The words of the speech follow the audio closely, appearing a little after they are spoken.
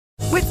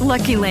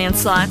Lucky Land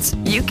Slots,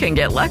 you can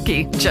get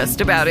lucky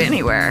just about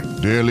anywhere.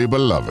 Dearly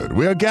beloved,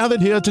 we are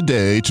gathered here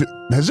today to...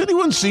 Has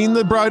anyone seen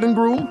the bride and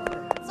groom?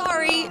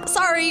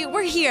 Sorry,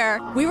 we're here.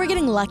 We were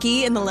getting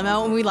lucky in the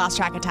limo and we lost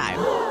track of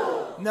time.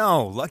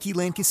 No, Lucky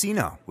Land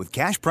Casino, with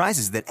cash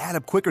prizes that add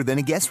up quicker than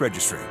a guest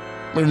registry.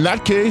 In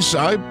that case,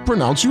 I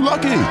pronounce you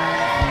lucky.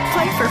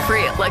 Play for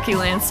free at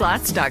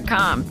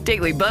LuckyLandSlots.com.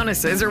 Daily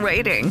bonuses are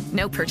waiting.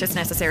 No purchase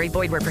necessary.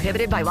 Void where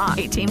prohibited by law.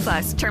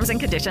 18+. Terms and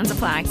conditions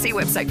apply. See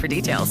website for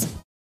details.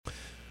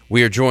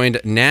 We are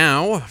joined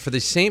now for the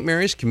St.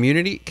 Mary's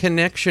Community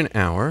Connection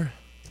Hour.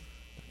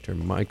 Dr.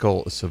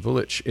 Michael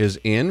Sivulich is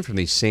in from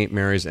the St.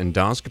 Mary's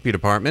Endoscopy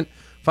Department.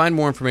 Find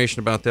more information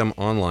about them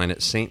online at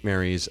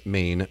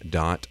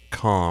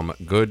stmarysmaine.com.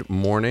 Good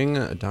morning,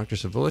 Dr.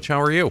 Sivulich.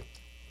 How are you?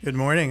 Good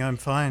morning. I'm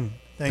fine.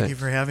 Thank you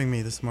for having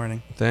me this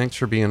morning. Thanks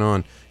for being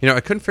on. You know,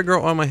 I couldn't figure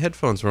out why my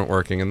headphones weren't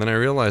working, and then I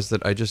realized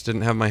that I just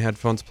didn't have my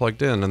headphones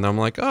plugged in, and I'm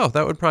like, oh,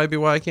 that would probably be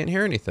why I can't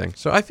hear anything.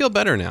 So I feel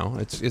better now.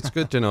 It's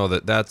good to know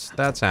that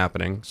that's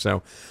happening.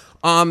 So,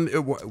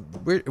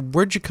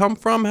 where'd you come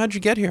from? How'd you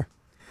get here?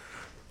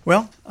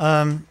 Well,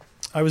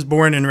 I was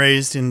born and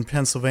raised in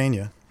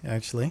Pennsylvania,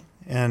 actually,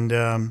 and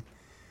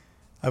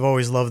I've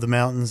always loved the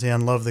mountains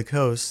and loved the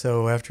coast.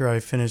 So after I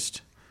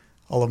finished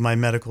all of my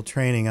medical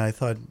training, I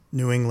thought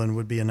New England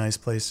would be a nice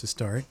place to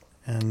start,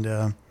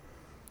 and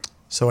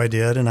so I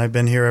did, and I've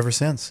been here ever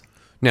since.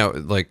 Now,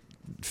 like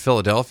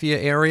Philadelphia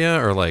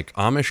area or like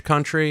Amish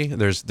country,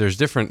 there's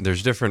different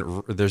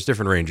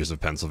ranges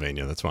of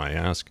Pennsylvania. That's why I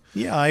ask.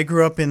 Yeah, I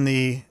grew up in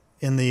the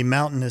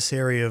mountainous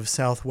area of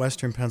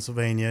southwestern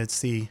Pennsylvania.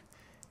 It's the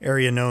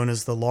area known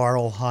as the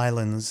Laurel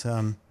Highlands.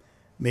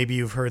 Maybe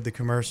you've heard the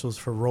commercials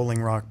for Rolling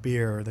Rock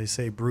beer. They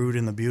say brewed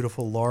in the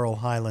beautiful Laurel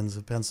Highlands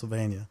of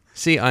Pennsylvania.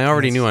 See, I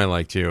already knew I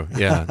liked you.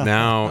 Yeah,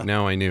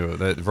 now I knew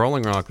that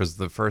Rolling Rock was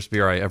the first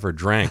beer I ever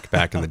drank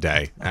back in the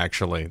day.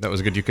 Actually, that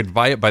was good. You could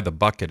buy it by the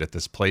bucket at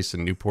this place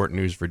in Newport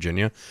News,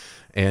 Virginia,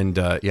 and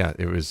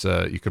it was.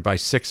 You could buy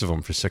 6 of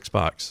them for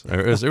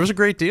 $6. It was a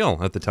great deal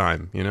at the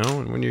time. You know,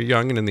 and when you're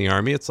young and in the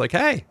Army, it's like,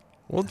 hey,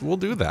 we'll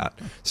do that.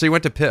 So you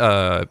went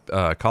to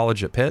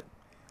college at Pitt?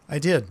 I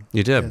did.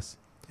 You did. Yes.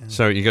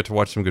 So you get to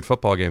watch some good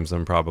football games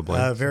then, probably.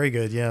 Very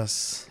good,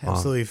 yes.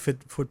 Absolutely.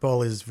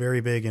 Football is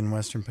very big in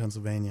Western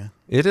Pennsylvania.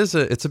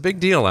 It's a big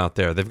deal out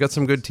there. They've got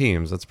some good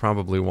teams. That's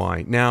probably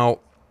why. Now,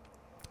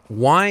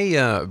 why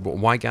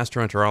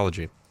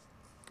gastroenterology?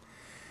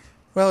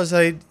 Well,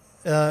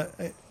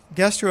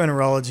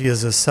 gastroenterology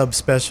is a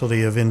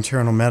subspecialty of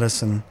internal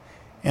medicine.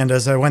 And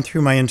as I went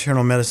through my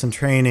internal medicine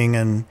training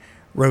and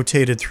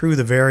rotated through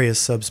the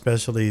various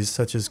subspecialties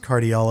such as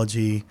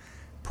cardiology,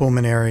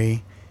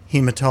 pulmonary,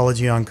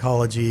 hematology,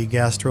 oncology,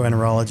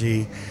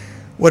 gastroenterology.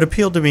 What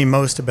appealed to me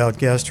most about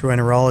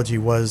gastroenterology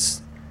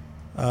was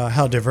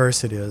how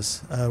diverse it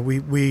is.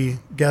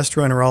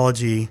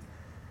 Gastroenterology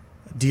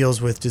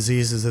deals with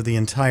diseases of the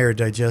entire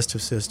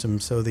digestive system,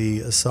 so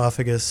the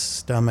esophagus,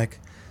 stomach,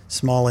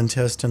 small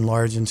intestine,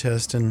 large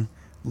intestine,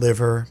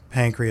 liver,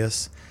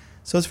 pancreas.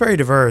 So it's very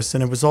diverse,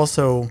 and it was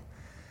also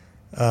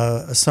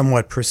a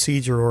somewhat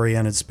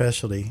procedure-oriented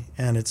specialty,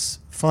 and it's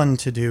fun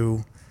to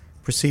do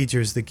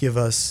procedures that give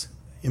us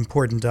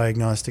important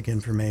diagnostic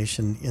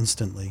information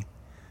instantly.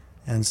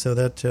 And so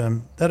that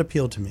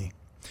appealed to me.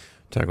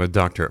 Talking with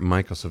Dr.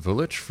 Michael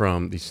Sivulich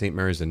from the St.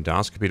 Mary's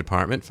Endoscopy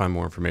Department. Find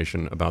more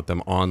information about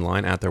them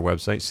online at their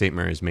website,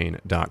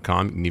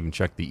 stmarysmaine.com. You can even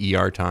check the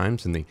ER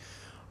times and the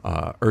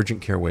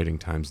urgent care waiting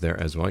times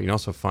there as well. You can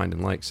also find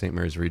and like St.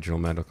 Mary's Regional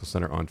Medical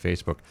Center on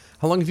Facebook.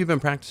 How long have you been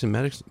practicing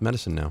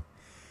medicine now?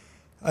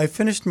 I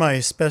finished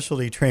my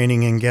specialty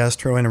training in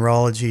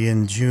gastroenterology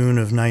in June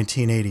of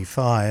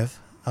 1985.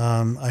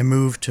 I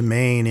moved to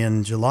Maine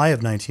in July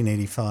of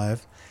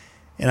 1985,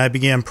 and I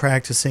began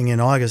practicing in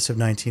August of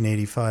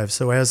 1985.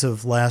 So as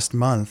of last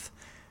month,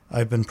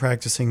 I've been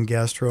practicing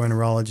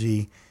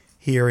gastroenterology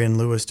here in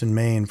Lewiston,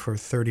 Maine for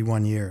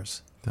 31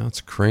 years.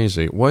 That's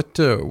crazy. What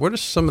are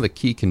some of the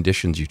key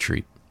conditions you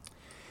treat?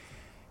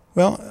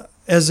 Well,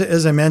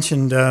 as I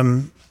mentioned,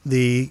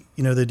 the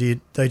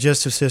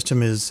digestive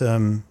system is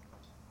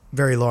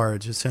very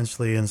large,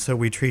 essentially, and so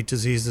we treat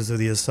diseases of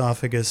the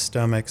esophagus,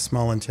 stomach,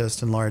 small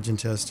intestine, large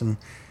intestine,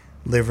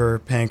 liver,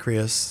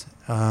 pancreas.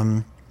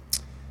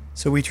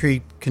 So we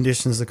treat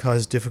conditions that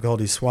cause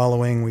difficulty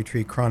swallowing. We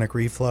treat chronic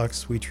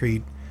reflux. We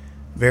treat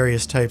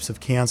various types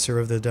of cancer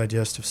of the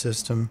digestive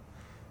system,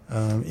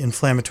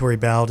 inflammatory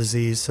bowel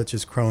disease such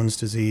as Crohn's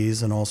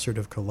disease and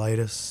ulcerative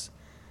colitis,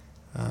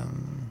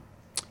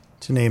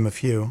 to name a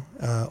few.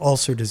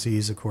 Ulcer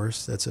disease, of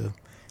course, that's a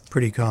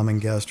pretty common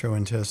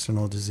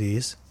gastrointestinal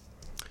disease.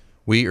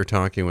 We are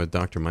talking with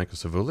Dr. Michael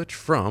Sivulich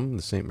from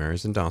the St.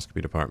 Mary's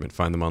Endoscopy Department.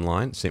 Find them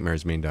online,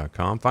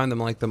 stmarysmaine.com. Find them,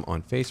 like them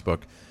on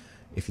Facebook.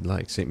 If you'd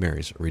like, St.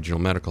 Mary's Regional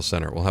Medical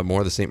Center. We'll have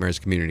more of the St. Mary's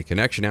Community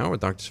Connection Hour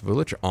with Dr.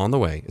 Sivulich on the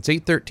way. It's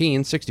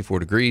 8:13, 64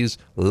 degrees,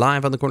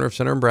 live on the corner of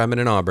Center and Bradman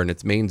and Auburn.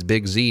 It's Maine's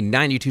Big Z,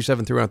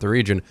 92.7 throughout the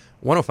region,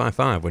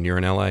 105.5 when you're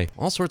in L.A.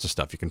 All sorts of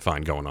stuff you can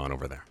find going on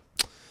over there.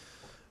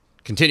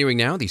 Continuing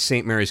now, the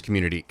St. Mary's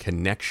Community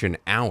Connection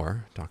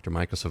Hour. Dr.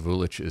 Michael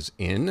Sivulich is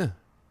in.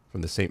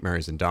 from the St.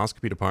 Mary's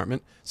Endoscopy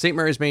Department.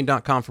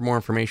 stmarysmaine.com for more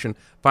information.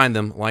 Find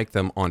them, like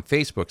them on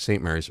Facebook,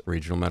 St. Mary's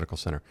Regional Medical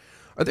Center.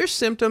 Are there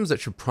symptoms that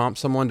should prompt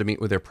someone to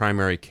meet with their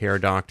primary care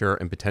doctor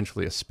and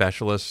potentially a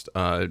specialist,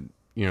 in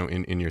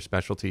your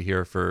specialty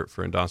here for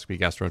endoscopy,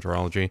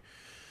 gastroenterology?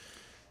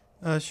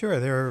 Sure.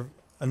 There are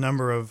a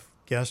number of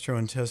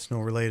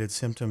gastrointestinal-related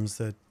symptoms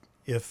that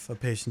if a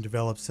patient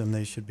develops them,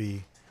 they should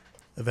be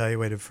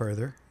evaluated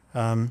further.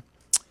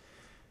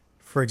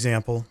 For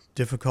example,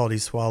 difficulty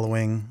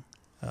swallowing,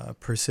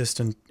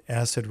 persistent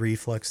acid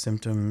reflux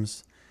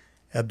symptoms,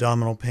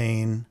 abdominal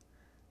pain,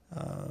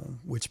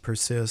 which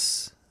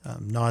persists,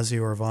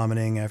 nausea or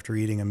vomiting after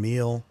eating a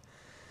meal,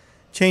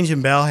 change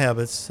in bowel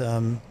habits,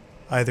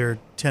 either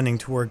tending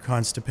toward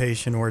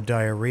constipation or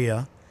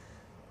diarrhea,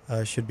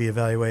 should be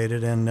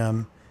evaluated,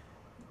 and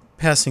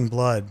passing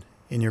blood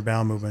in your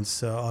bowel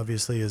movements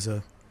obviously is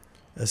a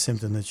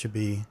symptom that should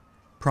be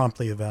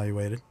promptly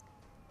evaluated.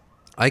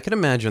 I can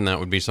imagine that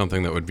would be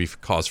something that would be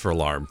cause for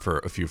alarm for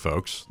a few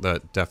folks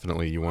that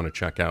definitely you want to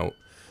check out.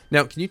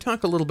 Now, can you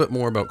talk a little bit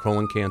more about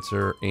colon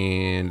cancer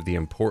and the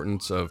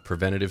importance of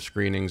preventative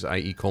screenings,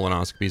 i.e.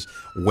 colonoscopies,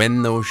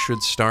 when those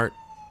should start?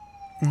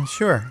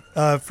 Sure.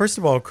 First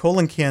of all,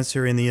 colon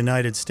cancer in the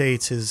United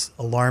States is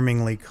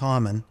alarmingly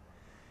common.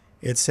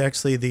 It's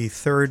actually the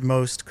third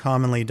most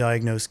commonly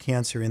diagnosed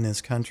cancer in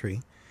this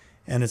country,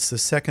 and it's the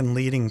second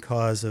leading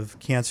cause of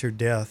cancer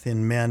death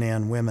in men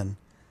and women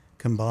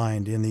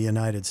combined in the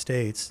United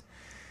States.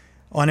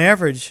 On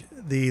average,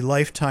 the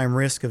lifetime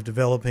risk of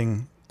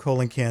developing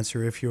colon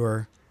cancer if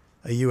you're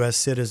a U.S.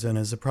 citizen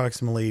is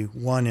approximately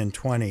 1 in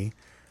 20,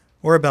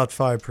 or about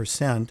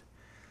 5%.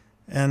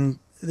 And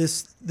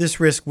this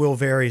risk will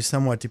vary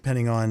somewhat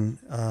depending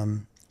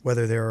on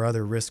whether there are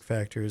other risk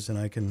factors, and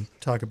I can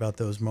talk about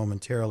those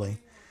momentarily.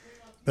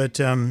 But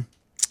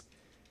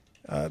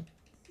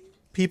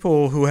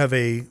people who have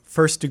a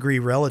first-degree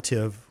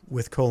relative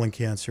with colon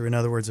cancer, in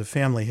other words, a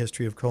family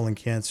history of colon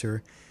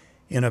cancer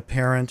in a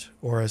parent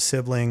or a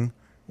sibling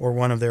or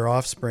one of their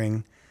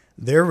offspring,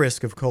 their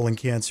risk of colon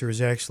cancer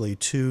is actually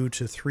 2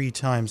 to 3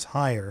 times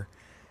higher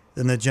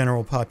than the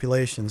general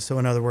population. So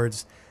in other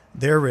words,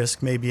 their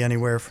risk may be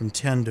anywhere from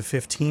 10 to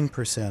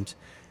 15%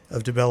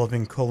 of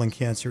developing colon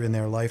cancer in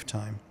their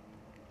lifetime.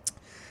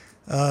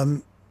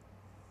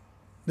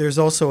 There's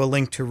also a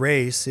link to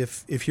race.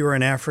 If you're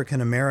an African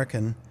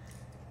American,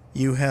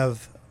 you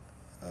have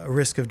a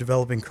risk of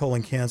developing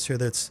colon cancer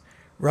that's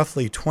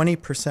roughly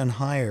 20%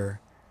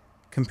 higher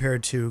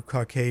compared to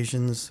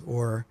Caucasians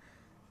or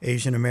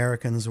Asian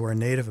Americans or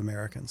Native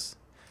Americans.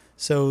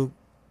 So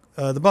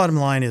the bottom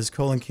line is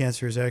colon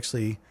cancer is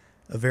actually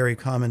a very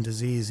common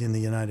disease in the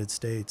United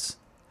States.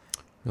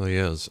 It really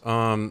is.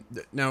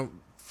 Now,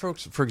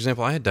 folks, for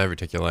example, I had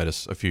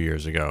diverticulitis a few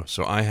years ago,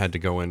 so I had to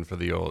go in for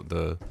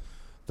the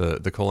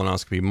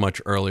colonoscopy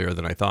much earlier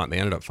than I thought. And they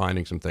ended up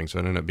finding some things, so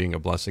it ended up being a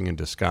blessing in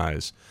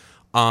disguise.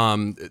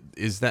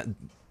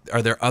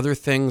 Are there other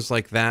things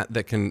like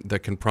that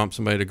can prompt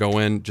somebody to go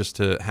in just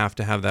to have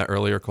that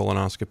earlier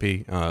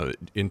colonoscopy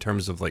in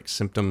terms of like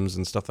symptoms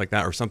and stuff like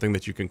that, or something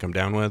that you can come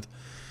down with?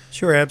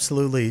 Sure,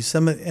 absolutely.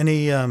 Some of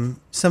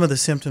the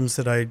symptoms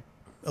that I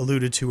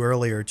alluded to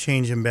earlier,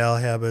 change in bowel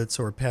habits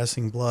or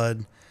passing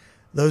blood,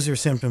 those are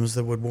symptoms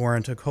that would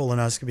warrant a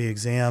colonoscopy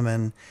exam.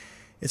 And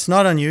it's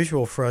not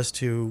unusual for us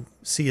to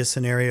see a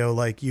scenario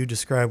like you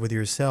described with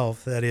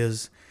yourself. That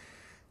is,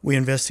 we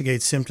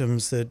investigate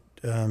symptoms that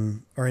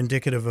are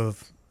indicative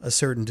of a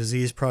certain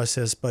disease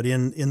process, but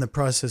in the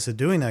process of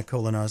doing that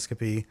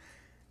colonoscopy,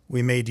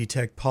 we may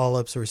detect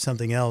polyps or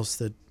something else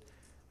that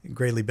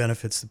greatly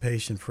benefits the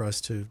patient for us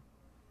to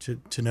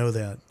know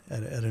that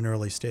at an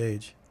early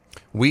stage.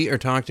 We are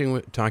talking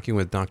with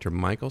Dr.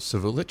 Michael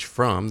Sivulich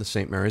from the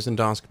St. Mary's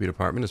Endoscopy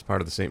Department as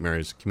part of the St.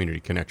 Mary's Community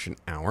Connection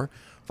Hour.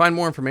 Find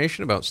more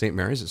information about St.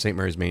 Mary's at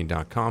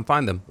stmarysmaine.com.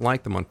 Find them,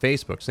 like them on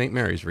Facebook, St.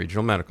 Mary's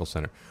Regional Medical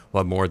Center.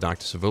 We'll have more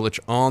Dr. Sivulich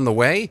on the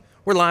way.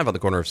 We're live on the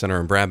corner of Center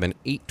and Bradman,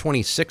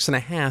 826 and a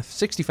half,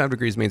 65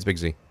 degrees, Maine's Big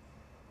Z.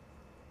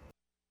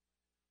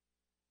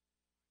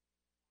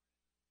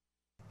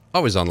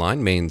 Always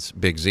online,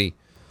 mainsbigz.com.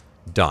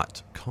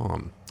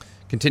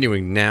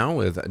 Continuing now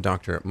with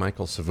Dr.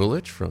 Michael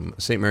Sivulich from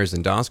St. Mary's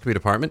Endoscopy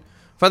Department.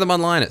 Find them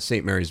online at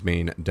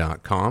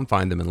stmarysmaine.com.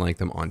 Find them and like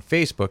them on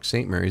Facebook,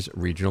 St. Mary's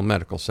Regional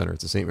Medical Center.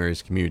 It's the St.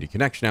 Mary's Community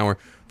Connection Hour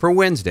for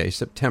Wednesday,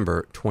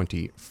 September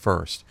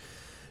 21st.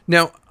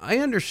 Now, I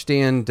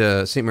understand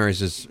St. Mary's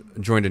has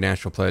joined a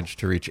national pledge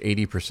to reach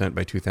 80%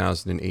 by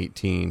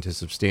 2018 to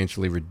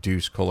substantially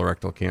reduce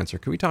colorectal cancer.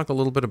 Can we talk a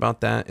little bit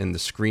about that and the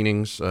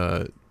screenings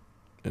and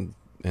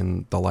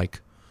the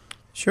like?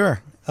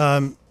 Sure.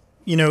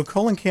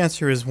 Colon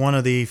cancer is one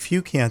of the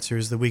few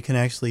cancers that we can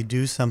actually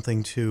do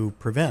something to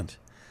prevent,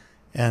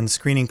 and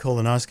screening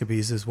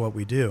colonoscopies is what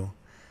we do.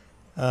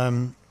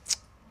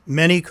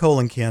 Many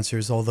colon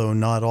cancers, although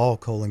not all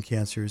colon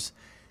cancers,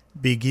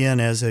 begin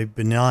as a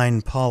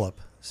benign polyp.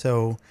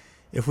 So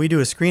if we do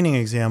a screening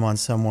exam on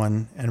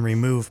someone and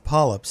remove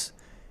polyps,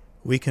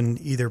 we can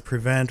either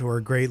prevent or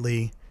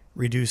greatly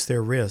reduce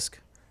their risk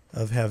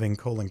of having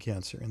colon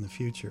cancer in the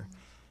future.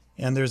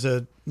 And there's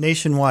a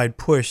nationwide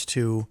push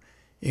to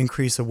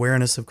increase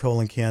awareness of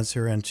colon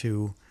cancer and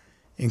to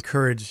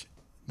encourage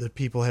that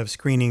people have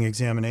screening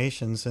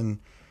examinations. And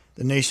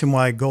the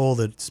nationwide goal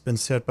that's been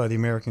set by the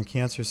American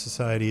Cancer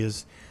Society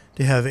is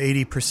to have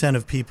 80%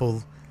 of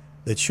people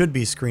that should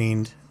be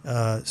screened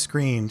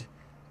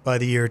by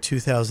the year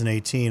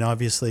 2018.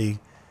 Obviously,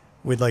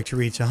 we'd like to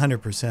reach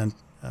 100%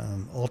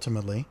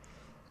 ultimately.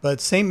 But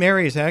St.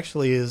 Mary's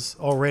actually is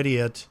already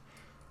at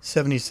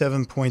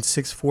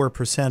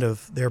 77.64%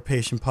 of their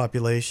patient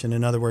population.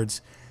 In other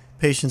words,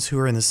 patients who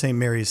are in the St.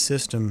 Mary's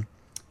system,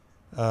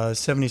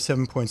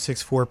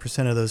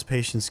 77.64% of those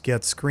patients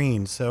get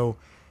screened. So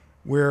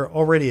we're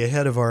already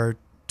ahead of our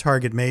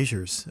target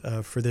measures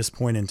for this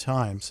point in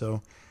time.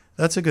 So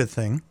that's a good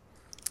thing.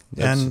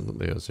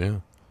 Absolutely is,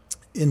 yeah.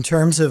 In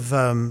terms of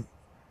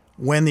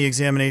when the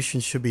examination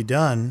should be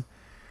done,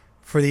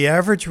 for the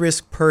average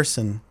risk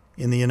person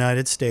in the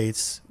United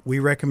States, we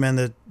recommend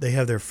that they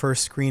have their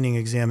first screening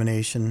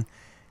examination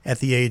at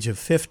the age of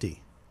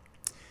 50.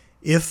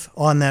 If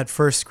on that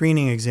first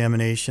screening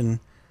examination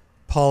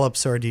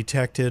polyps are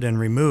detected and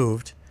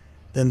removed,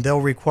 then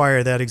they'll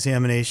require that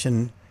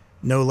examination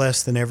no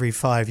less than every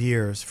 5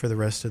 years for the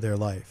rest of their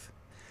life.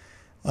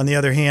 On the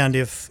other hand,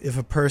 if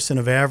a person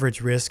of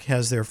average risk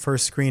has their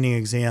first screening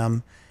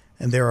exam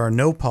and there are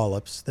no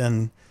polyps,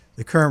 then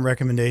the current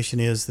recommendation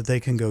is that they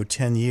can go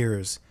 10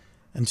 years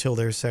until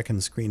their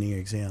second screening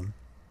exam.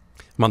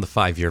 I'm on the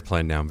 5-year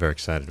plan now. I'm very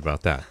excited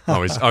about that.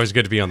 Always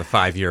good to be on the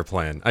 5-year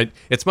plan.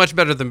 It's much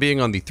better than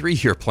being on the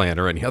 3-year plan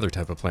or any other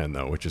type of plan,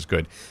 though, which is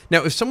good.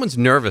 Now, if someone's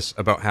nervous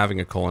about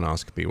having a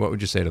colonoscopy, what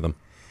would you say to them?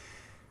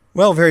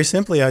 Well, very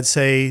simply, I'd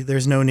say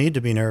there's no need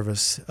to be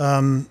nervous.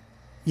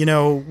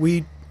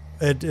 We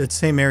at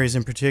St. Mary's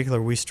in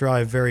particular, we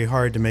strive very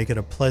hard to make it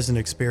a pleasant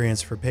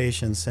experience for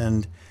patients,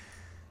 and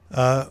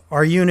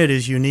our unit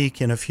is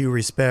unique in a few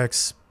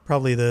respects.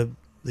 Probably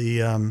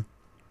the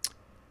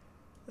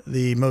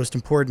most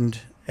important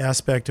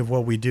aspect of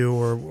what we do,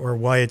 or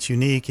why it's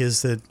unique,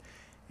 is that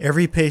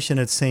every patient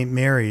at St.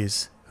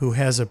 Mary's who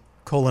has a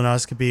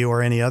colonoscopy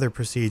or any other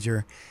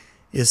procedure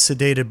is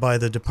sedated by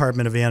the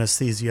Department of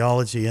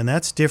Anesthesiology, and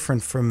that's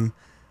different from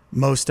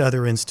most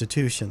other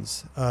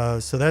institutions.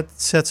 So that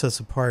sets us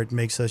apart,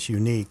 makes us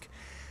unique.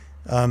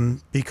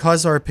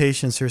 Because our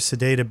patients are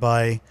sedated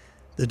by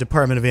the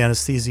Department of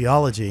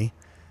Anesthesiology,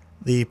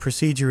 the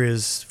procedure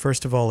is,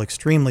 first of all,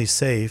 extremely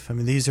safe. I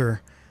mean, these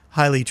are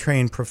highly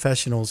trained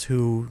professionals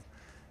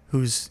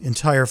whose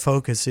entire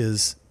focus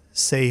is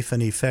safe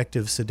and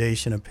effective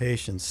sedation of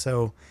patients.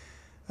 So,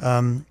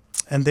 and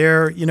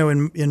they're,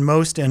 in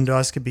most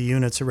endoscopy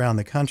units around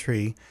the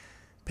country,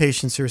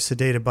 patients are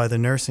sedated by the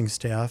nursing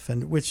staff,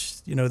 and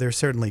which, they're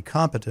certainly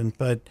competent,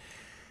 but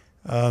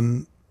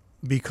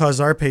because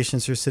our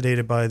patients are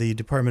sedated by the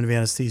Department of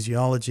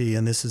Anesthesiology,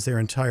 and this is their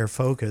entire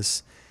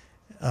focus,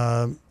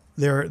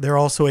 they're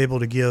also able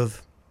to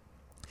give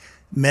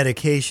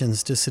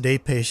medications to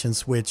sedate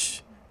patients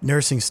which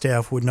nursing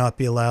staff would not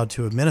be allowed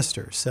to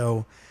administer.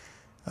 So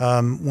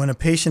when a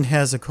patient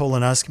has a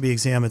colonoscopy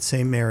exam at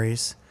St.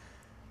 Mary's,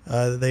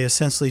 they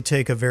essentially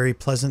take a very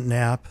pleasant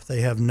nap.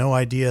 They have no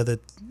idea that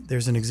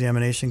there's an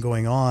examination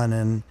going on,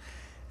 and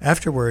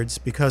afterwards,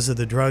 because of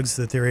the drugs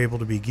that they're able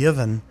to be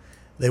given,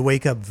 they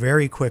wake up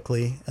very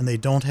quickly and they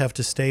don't have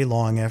to stay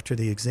long after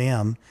the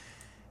exam.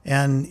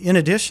 And in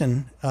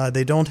addition,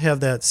 they don't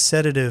have that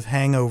sedative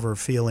hangover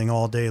feeling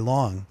all day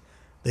long.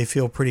 They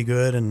feel pretty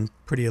good and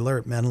pretty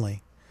alert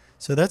mentally.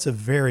 So that's a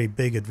very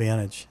big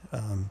advantage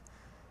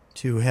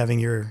to having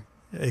your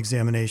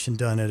examination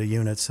done at a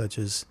unit such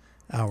as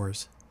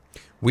ours.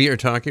 We are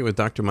talking with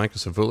Dr. Michael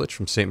Sivulich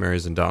from St.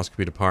 Mary's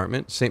Endoscopy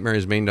Department.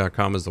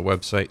 stmarysmaine.com is the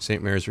website.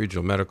 St. Mary's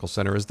Regional Medical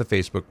Center is the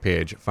Facebook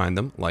page. Find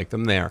them, like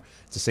them there.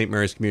 It's the St.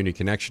 Mary's Community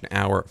Connection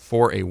Hour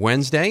for a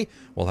Wednesday.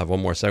 We'll have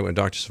one more segment with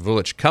Dr.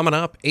 Sivulich coming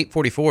up.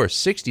 8:44,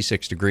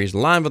 66 degrees,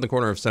 live on the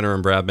corner of Center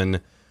and Bradman.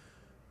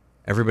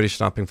 Everybody's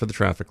stopping for the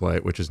traffic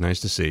light, which is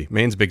nice to see.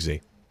 Maine's Big Z.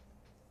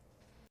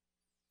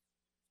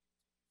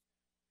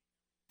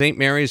 St.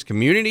 Mary's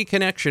Community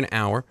Connection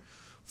Hour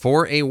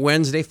for a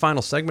Wednesday,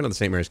 final segment of the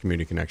St. Mary's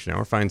Community Connection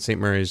Hour. Find St.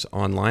 Mary's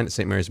online at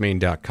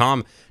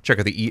stmarysmaine.com. Check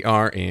out the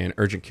ER and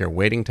urgent care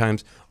waiting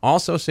times.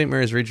 Also, St.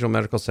 Mary's Regional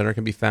Medical Center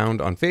can be found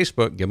on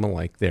Facebook. Give them a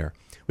like there.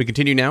 We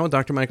continue now with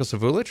Dr. Michael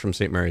Sivulich from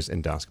St. Mary's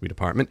Endoscopy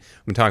Department.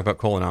 We're going to talk about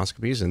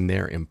colonoscopies and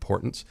their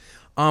importance.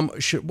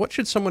 What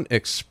should someone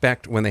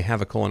expect when they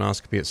have a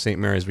colonoscopy at St.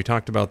 Mary's? We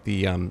talked about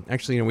the,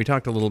 we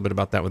talked a little bit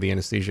about that with the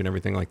anesthesia and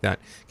everything like that.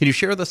 Can you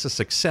share with us a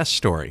success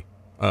story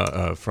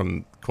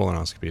from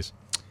colonoscopies?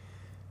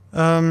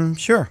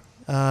 Sure.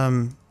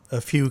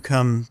 A few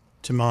come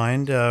to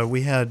mind.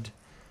 We had,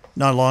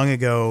 not long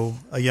ago,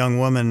 a young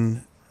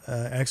woman,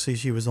 actually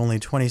she was only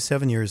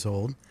 27 years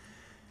old,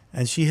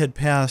 and she had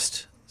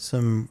passed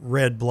some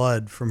red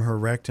blood from her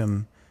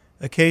rectum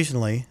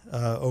occasionally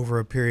over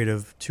a period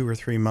of 2 or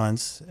 3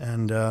 months,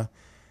 and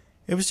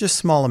it was just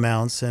small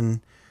amounts,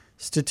 and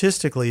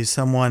statistically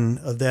someone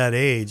of that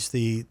age,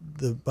 the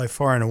by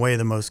far and away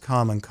the most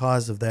common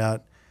cause of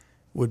that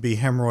would be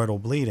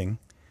hemorrhoidal bleeding.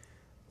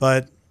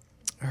 But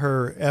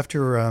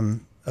after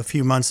a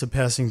few months of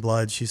passing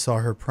blood, she saw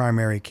her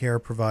primary care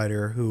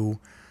provider, who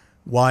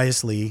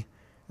wisely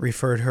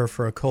referred her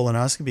for a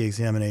colonoscopy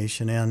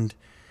examination. And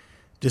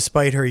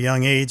despite her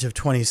young age of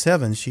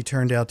 27, she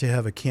turned out to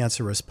have a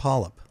cancerous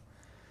polyp.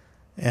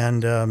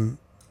 And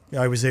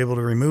I was able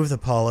to remove the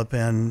polyp,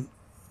 and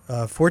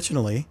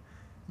fortunately,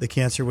 the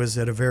cancer was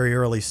at a very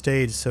early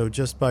stage. So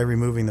just by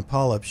removing the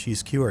polyp,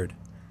 she's cured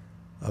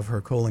of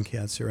her colon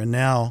cancer. And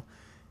now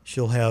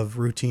she'll have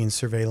routine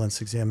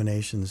surveillance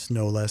examinations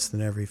no less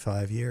than every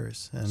 5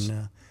 years.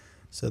 And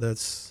so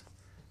that's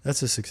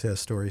a success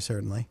story,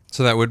 certainly.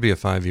 So that would be a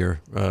 5-year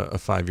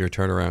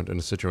turnaround in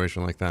a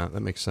situation like that.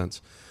 That makes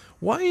sense.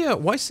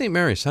 Why St.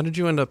 Mary's? How did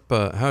you end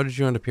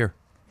up here?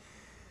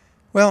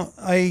 Well,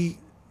 I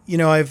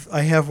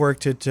have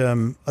worked at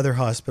other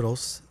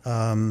hospitals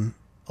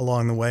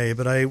along the way,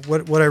 but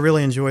what I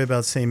really enjoy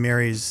about St.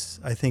 Mary's,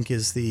 I think,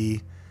 is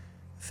the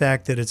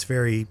fact that it's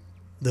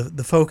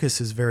the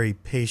focus is very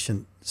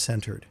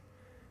patient-centered.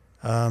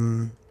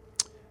 I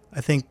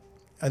think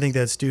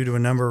that's due to a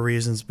number of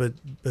reasons, but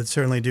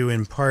certainly due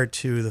in part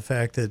to the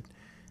fact that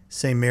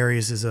St.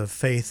 Mary's is a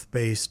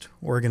faith-based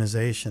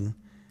organization,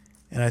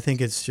 and I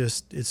think it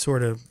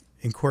sort of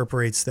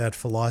incorporates that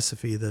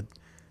philosophy that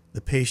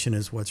the patient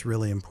is what's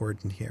really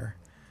important here,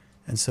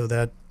 and so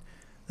that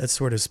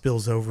sort of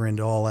spills over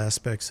into all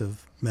aspects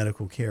of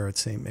medical care at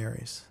St.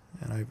 Mary's,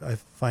 and I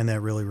find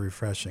that really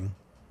refreshing.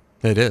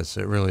 It is.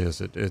 It really is.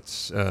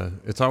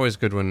 It's always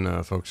good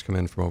when folks come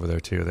in from over there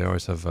too. They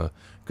always have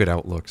good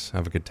outlooks,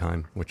 have a good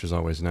time, which is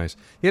always nice.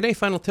 You had any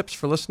final tips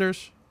for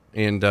listeners,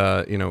 and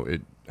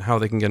how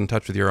they can get in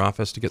touch with your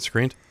office to get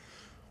screened?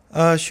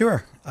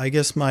 Sure. I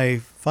guess my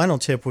final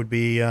tip would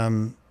be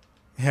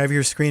have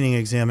your screening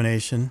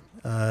examination.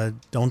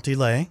 Don't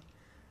delay,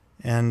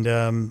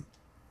 and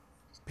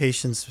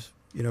patients,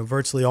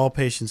 virtually all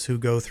patients who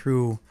go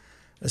through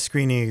a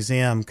screening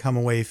exam come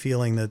away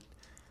feeling that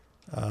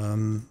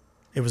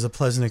it was a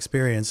pleasant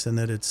experience, and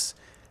that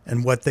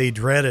what they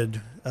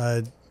dreaded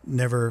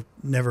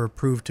never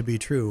proved to be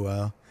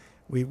true.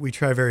 We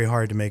try very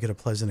hard to make it a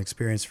pleasant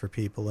experience for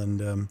people,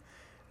 and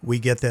we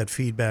get that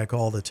feedback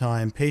all the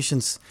time.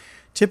 Patients,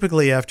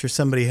 typically after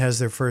somebody has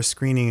their first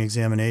screening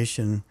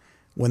examination,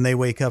 when they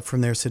wake up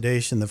from their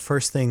sedation, the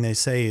first thing they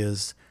say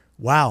is,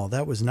 "Wow,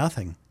 that was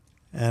nothing,"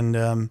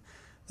 and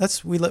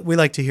we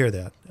like to hear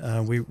that.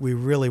 We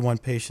really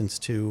want patients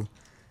to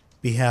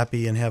be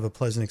happy and have a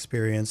pleasant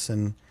experience,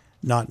 and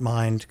not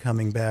mind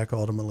coming back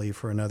ultimately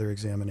for another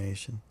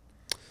examination.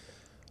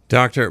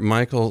 Dr.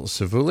 Michael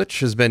Sivulich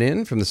has been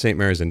in from the St.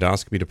 Mary's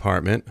Endoscopy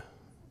Department.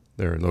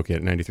 They're located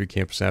at 93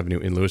 Campus Avenue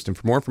in Lewiston.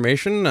 For more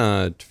information,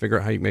 to figure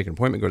out how you can make an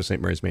appointment, go to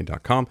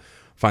stmarysmaine.com.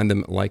 Find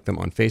them, like them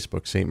on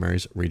Facebook, St.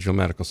 Mary's Regional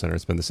Medical Center.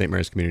 It's been the St.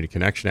 Mary's Community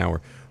Connection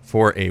Hour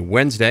for a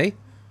Wednesday.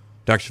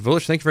 Dr.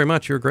 Sivulich, thank you very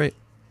much. You were great.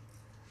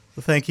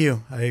 Well, thank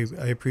you. I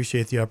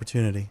appreciate the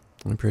opportunity.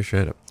 I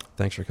appreciate it.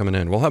 Thanks for coming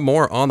in. We'll have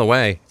more on the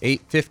way.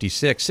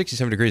 8:56,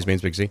 67 degrees,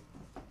 Maine's Big Z.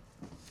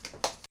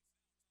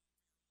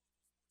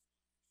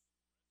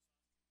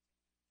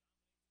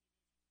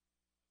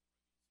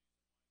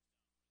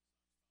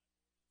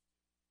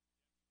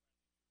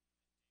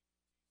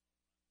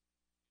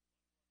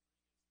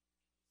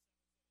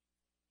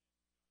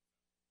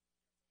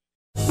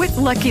 With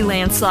Lucky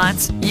Land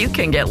Slots, you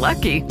can get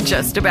lucky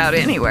just about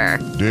anywhere.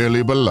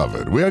 Dearly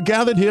beloved, we are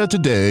gathered here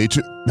today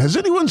to... Has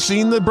anyone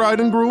seen the bride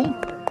and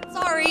groom?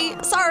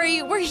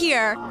 Sorry, we're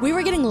here. We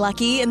were getting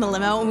lucky in the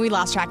limo and we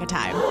lost track of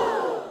time.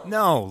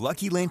 No,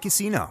 Lucky Land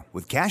Casino,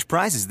 with cash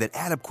prizes that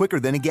add up quicker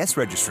than a guest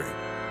registry.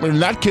 In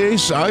that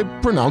case, I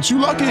pronounce you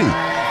lucky.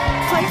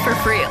 Play for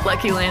free at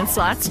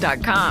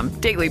LuckyLandSlots.com.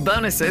 Daily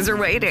bonuses are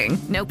waiting.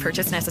 No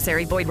purchase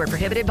necessary. Void where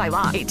prohibited by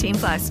law.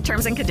 18+.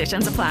 Terms and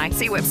conditions apply.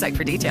 See website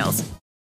for details.